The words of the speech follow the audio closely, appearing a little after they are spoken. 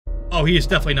Oh, he is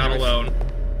definitely not alone.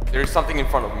 There's something in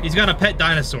front of me. He's got a pet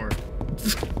dinosaur.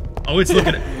 Oh, it's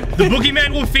looking at the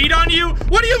Boogeyman will feed on you?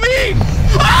 What do you mean?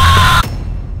 Ah!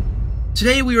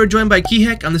 Today we are joined by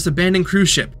Kihek on this abandoned cruise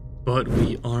ship. But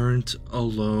we aren't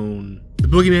alone. The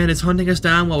Boogeyman is hunting us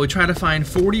down while we try to find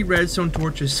 40 redstone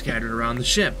torches scattered around the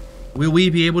ship. Will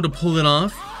we be able to pull it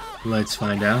off? Let's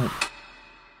find out.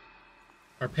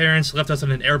 Our parents left us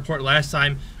on an airport last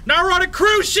time. Now we're on a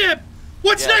cruise ship!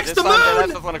 What's next? The moon! They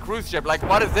left us on a cruise ship. Like,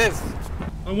 what is this?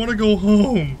 I want to go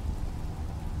home.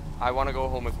 I want to go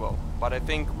home as well. But I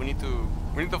think we need to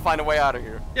find a way out of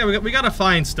here. Yeah, we gotta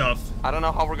find stuff. I don't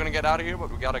know how we're gonna get out of here, but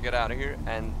we gotta get out of here.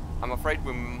 And I'm afraid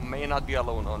we may not be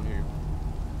alone on here.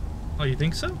 Oh, you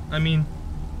think so? I mean,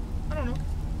 I don't know.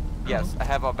 Yes, I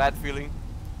have a bad feeling.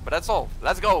 But that's all.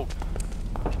 Let's go.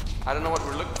 I don't know what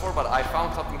we're looking for, but I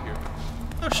found something here.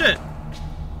 Oh shit.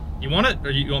 You want it, or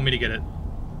you want me to get it?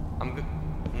 I'm good.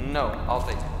 No, I'll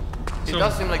take it. It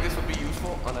does seem like this would be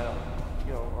useful on a,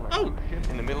 cruise ship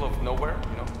in the middle of nowhere,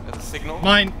 as a signal.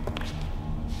 Mine.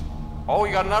 Oh,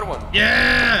 you got another one.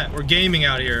 Yeah, we're gaming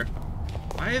out here.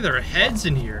 Why are there heads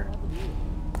in here?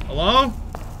 Hello?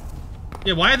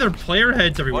 Yeah, why are there player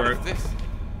heads everywhere? What is this?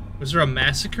 Was there a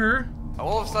massacre?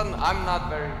 All of a sudden, I'm not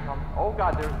very comfortable. Oh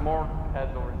god, there's more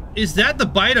heads over here. Is that the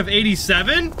bite of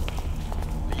 87?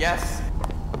 Yes.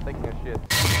 I'm taking a shit.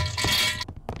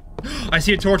 I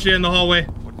see a torch in the hallway.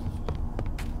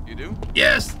 You do?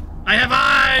 Yes! I have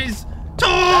eyes!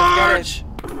 Torch!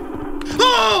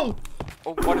 Oh!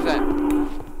 Oh, what is that?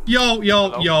 Yo,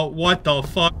 yo, what the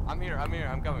fuck? I'm here,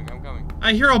 I'm coming.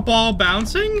 I hear a ball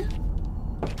bouncing?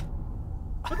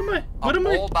 What am I? A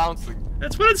ball bouncing.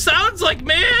 That's what it sounds like,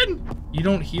 man! You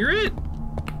don't hear it?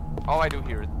 Oh, I do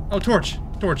hear it. Oh, torch.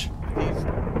 Please.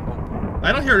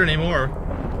 I don't hear it anymore.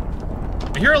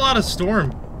 I hear a lot of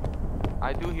storm.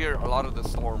 I do hear a lot of the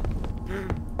storm.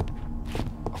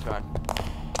 Oh god.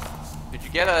 Did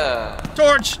you get a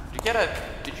torch?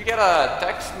 Did you get a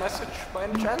text message by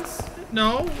any chance?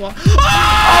 No. What? Oh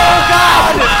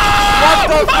god! What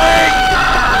the freak?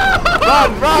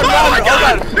 Run! Oh my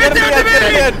god! Get in!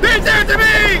 It's there to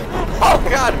me! Oh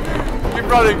god! Keep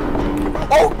running!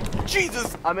 Oh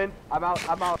Jesus! I'm out.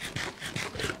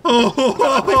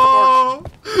 Oh!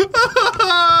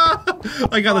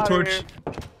 I got the torch.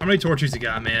 How many torches you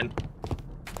got, man?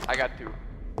 I got 2.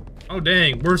 Oh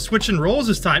dang, we're switching roles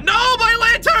this time. No, my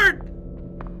lantern!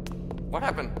 What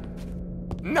happened?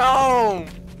 No!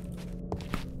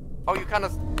 Oh, you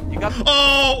got.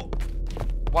 Oh!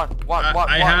 What?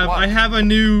 I have a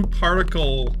new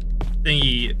particle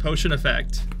thingy, potion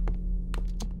effect.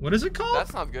 What is it called?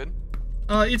 That's not good.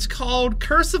 It's called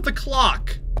Curse of the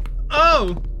Clock.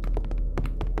 Oh.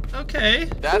 Okay.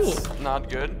 That's cool. Not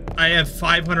good. I have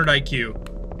 500 IQ.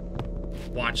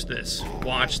 Watch this.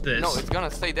 Watch this. No, it's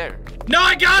gonna stay there. No,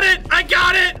 I got it! I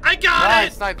got it!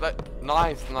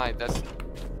 Nice. That's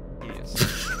genius.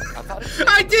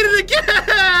 I did it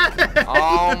again!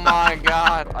 Oh my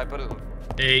god. I put it.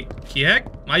 Hey,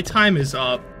 Kihek, my time is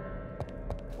up.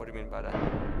 What do you mean by that?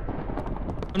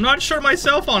 I'm not sure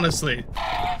myself, honestly.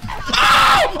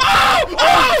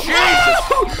 Oh,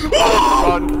 Jesus!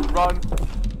 Run.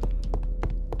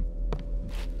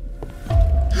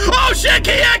 Oh shit,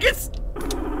 Kihek, it's...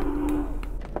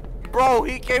 Bro,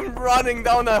 he came running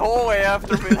down the hallway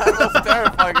after me. That was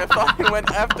terrifying. I thought he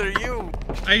went after you.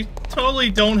 I totally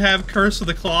don't have Curse of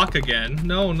the Clock again.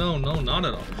 No, not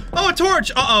at all. Oh, a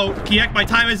torch! Uh-oh. Kihek, my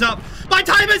time is up. My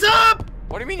time is up!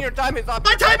 What do you mean your time is up?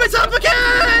 My time is up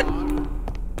again!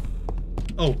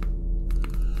 Oh.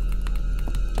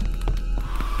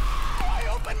 I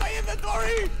opened my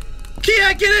inventory!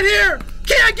 Kihek, get in here!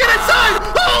 Kihek, get inside!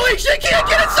 Holy shit, Kihek,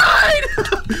 get inside!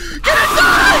 Get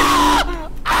inside!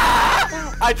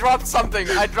 I dropped something.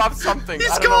 I don't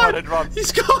know what I dropped.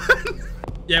 He's gone.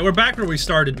 Yeah, we're back where we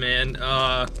started, man.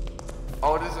 Oh,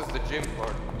 this is the gym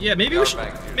part. Yeah, maybe we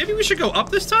should go up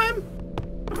this time.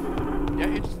 Yeah,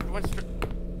 he just went straight.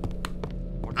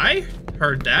 I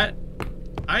heard that.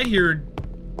 I hear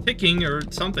ticking or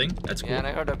something. That's cool. Yeah, and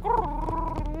I heard a.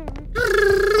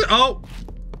 Oh!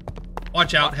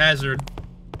 Watch out, hazard.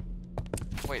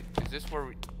 Wait, is this where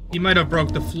we? He might have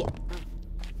broke the floor.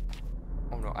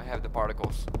 Oh no, I have the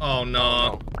particles. Oh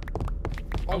no.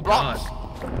 Oh, god.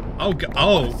 Oh god.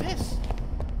 What is this?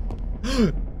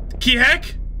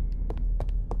 Kihek?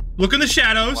 Look in the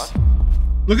shadows. What?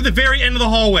 Look at the very end of the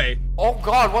hallway. Oh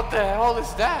god, what the hell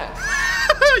is that?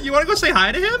 You wanna go say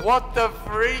hi to him? What the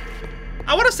freak?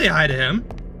 I wanna say hi to him.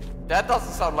 That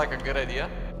doesn't sound like a good idea.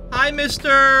 Hi,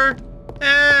 mister.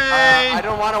 Hey. I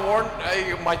don't want to warn.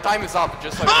 My time is up.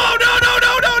 Just like. Oh no!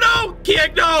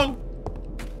 Kihek, no!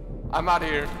 I'm out of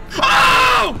here.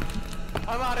 Oh!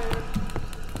 I'm out of here.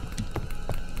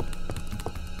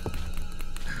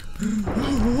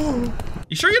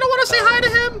 You sure you don't want to say hi to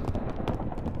him?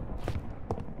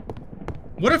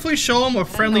 What if we show him a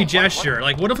friendly gesture?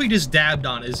 Like, what if we just dabbed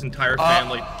on his entire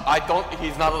family?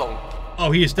 He's not alone.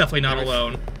 Oh, he is definitely not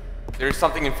alone. There's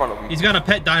something in front of him. He's got a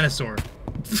pet dinosaur.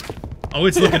 Oh,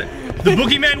 it's looking at the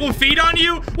boogeyman will feed on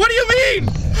you? What do you mean?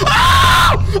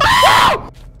 Oh! Oh!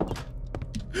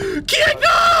 Kid,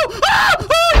 no! Oh!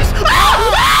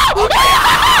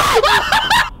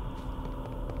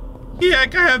 Yeah, I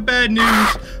have bad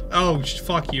news. Oh,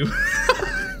 fuck you.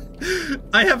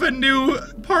 I have a new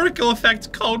particle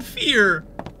effect called fear.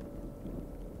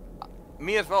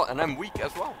 Me as well, and I'm weak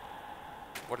as well.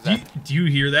 What is that? Do you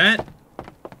hear that?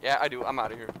 Yeah, I do. I'm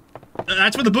out of here.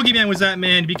 That's where the boogeyman was at,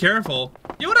 man. Be careful.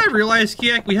 You know what I realized,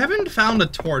 Kiek? We haven't found a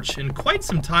torch in quite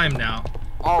some time now.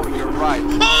 Oh, you're right.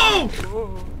 Oh!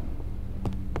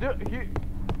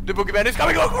 The boogeyman is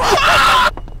coming.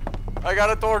 I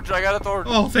got a torch. I got a torch.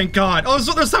 Oh, thank God. Oh,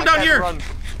 so there's some down here. Run.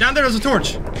 Down there, there's a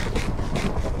torch.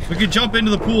 We could jump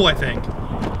into the pool, I think.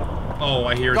 Oh,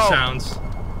 I hear sounds.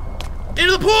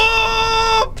 Into the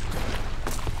pool!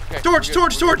 Okay, torch,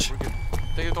 torch, torch.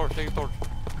 Take a torch, take a torch.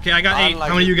 Okay, I got 8.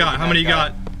 How many you got? How many you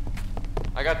got?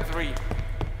 I got 3.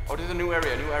 Oh, this is a new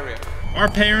area, new area. Our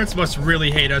parents must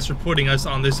really hate us for putting us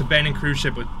on this abandoned cruise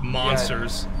ship with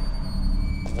monsters. Yeah.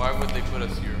 Why would they put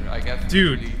us here? I guess.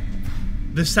 Dude,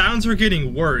 the sounds are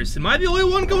getting worse. Am I the only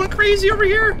one going crazy over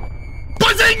here?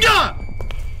 Bazinga!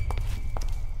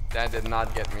 That did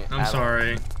not get me. I'm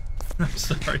sorry. I'm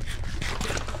sorry.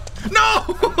 No!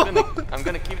 I'm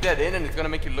gonna keep that in and it's gonna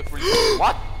make you look really...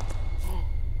 What?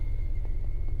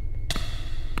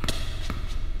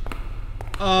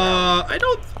 I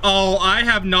don't... Oh, I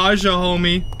have nausea,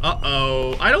 homie.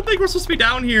 Uh-oh. I don't think we're supposed to be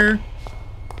down here.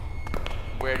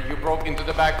 Where you broke into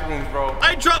the back rooms, bro.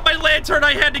 I dropped my lantern.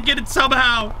 I had to get it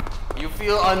somehow. You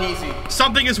feel uneasy.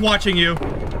 Something is watching you.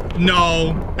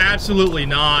 No, absolutely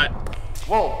not.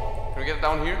 Whoa. Can we get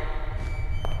down here?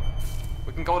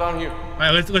 We can go down here. All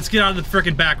right, let's get out of the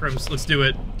frickin' back rooms. Let's do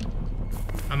it.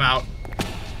 I'm out.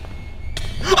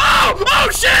 Oh! Oh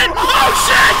shit! Oh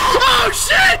shit! Oh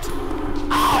shit!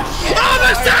 Oh,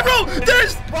 there's several!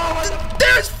 There's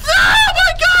oh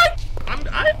my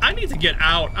God! I need to get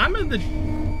out. I'm in the...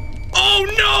 Oh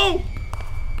no!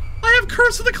 I have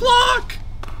Curse of the Clock!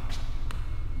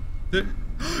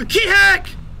 Key hack!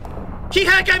 Key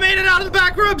hack, I made it out of the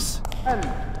back rooms!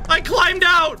 I climbed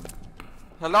out!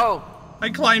 Hello? I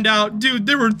climbed out. Dude,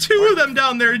 there were 2 of them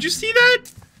down there. Did you see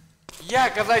that? Yeah,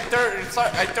 because I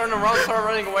turned around, started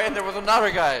running away, and there was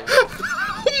another guy. Oh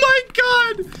my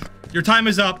God! Your time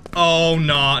is up. Oh,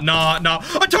 no, no, no.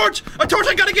 A torch! A torch!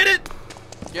 I gotta get it!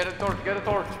 Get a torch, get a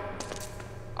torch.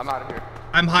 I'm out of here.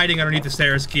 I'm hiding underneath the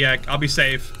stairs, Kiek. I'll be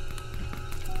safe.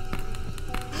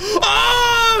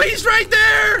 Oh! He's right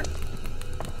there!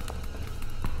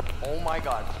 Oh my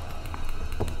God.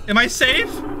 Am I safe?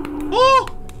 Oh!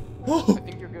 Oh! I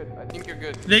think you're good. I think you're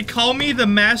good. They call me the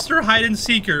Master Hide and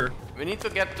Seeker. We need to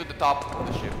get to the top of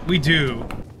the ship. We do.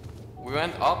 We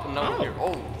went up and now we're here.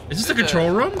 Oh. Is this the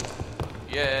control room?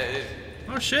 Yeah, it is.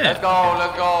 Oh shit. Let's go,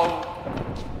 let's go.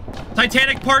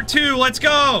 Titanic Part 2, let's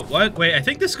go! What? Wait, I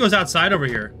think this goes outside over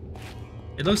here.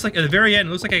 It looks like, at the very end,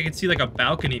 it looks like I can see like a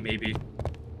balcony maybe.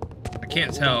 I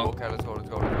can't tell. Okay, let's go, let's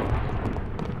go, let's go.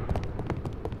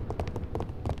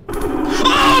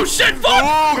 Oh shit, fuck!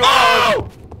 Oh!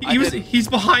 He's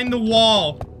behind the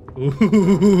wall.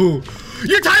 Ooh.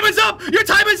 Your time is up! Your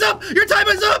time is up! Your time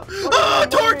is up! Oh,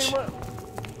 torch!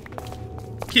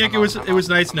 Kiek, it was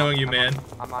nice knowing you, man.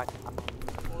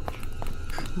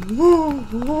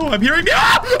 I'm hearing me.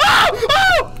 Oh! Oh!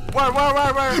 Oh! Where?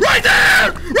 Right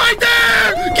there! Right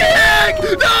there! Kiek!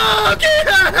 No!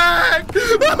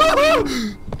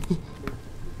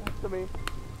 Kiek!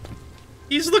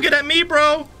 He's looking at me,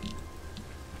 bro.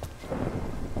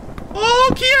 Oh,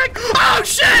 Kiek! Oh,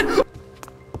 shit!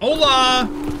 Hola!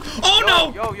 Oh,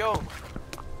 no! Yo.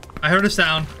 I heard a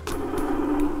sound.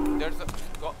 There's a...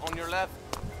 on your left.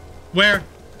 Where?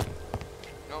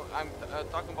 No, I'm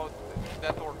talking about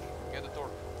that torch. Get the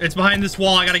torch. It's behind this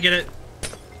wall. I gotta get it.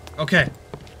 Okay.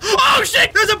 Oh,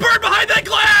 shit! There's a bird behind that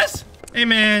glass! Hey,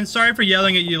 man. Sorry for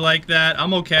yelling at you like that.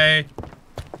 I'm okay.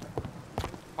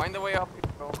 Find the way up,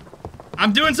 bro.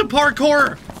 I'm doing some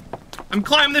parkour. I'm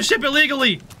climbing the ship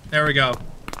illegally. There we go.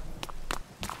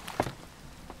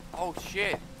 Oh,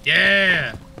 shit.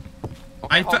 Yeah.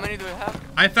 Okay, how many do we have?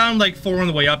 I found like 4 on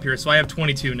the way up here, so I have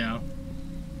 22 now.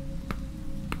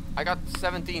 I got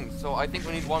 17, so I think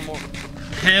we need 1 more.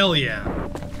 Hell yeah.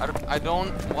 I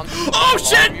don't want to oh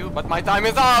shit! You, but my time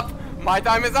is up! My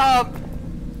time is up!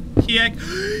 Kiek.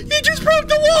 He just broke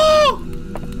the wall!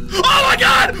 Oh my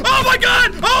god! Oh my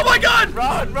god! Oh my god!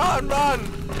 Run, run, run!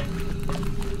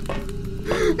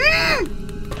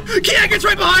 Kiek, it's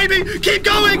right behind me! Keep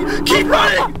going! Keep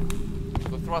running!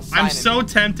 I'm so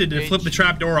tempted to flip the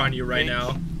trap door on you right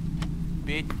now.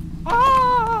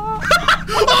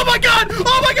 Oh my god!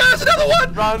 Oh my god! There's another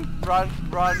one! Run, run,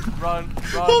 run, run,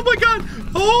 run. Oh my god!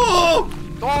 Oh!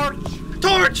 Torch!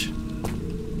 Torch!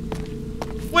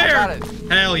 Where? I got it.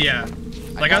 Hell yeah!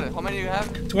 I got it. How many do you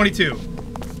have? 22.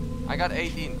 I got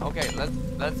 18. Okay,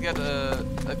 let's get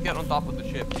on top of the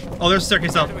ship. Oh, there's a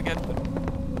staircase up. Where do we get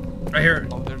right here.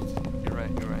 Oh, there's. You're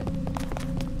right. You're right.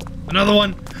 Another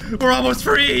one. We're almost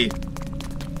free.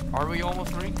 Are we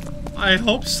almost free? I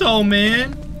hope so,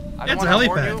 man. I don't want to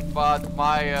warn you, but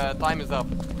my time is up.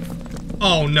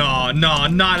 Oh no, no,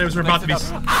 not as we're about to be.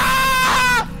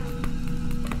 Ah!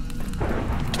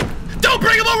 Don't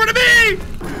bring him over to me!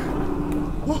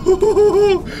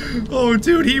 Oh,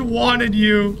 dude, he wanted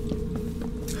you.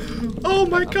 Oh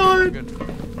my god. Good.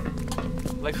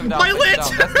 Lay some down. My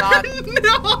lantern!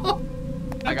 No!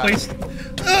 I got it.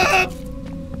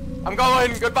 I'm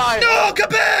going. Goodbye. No, come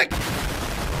back!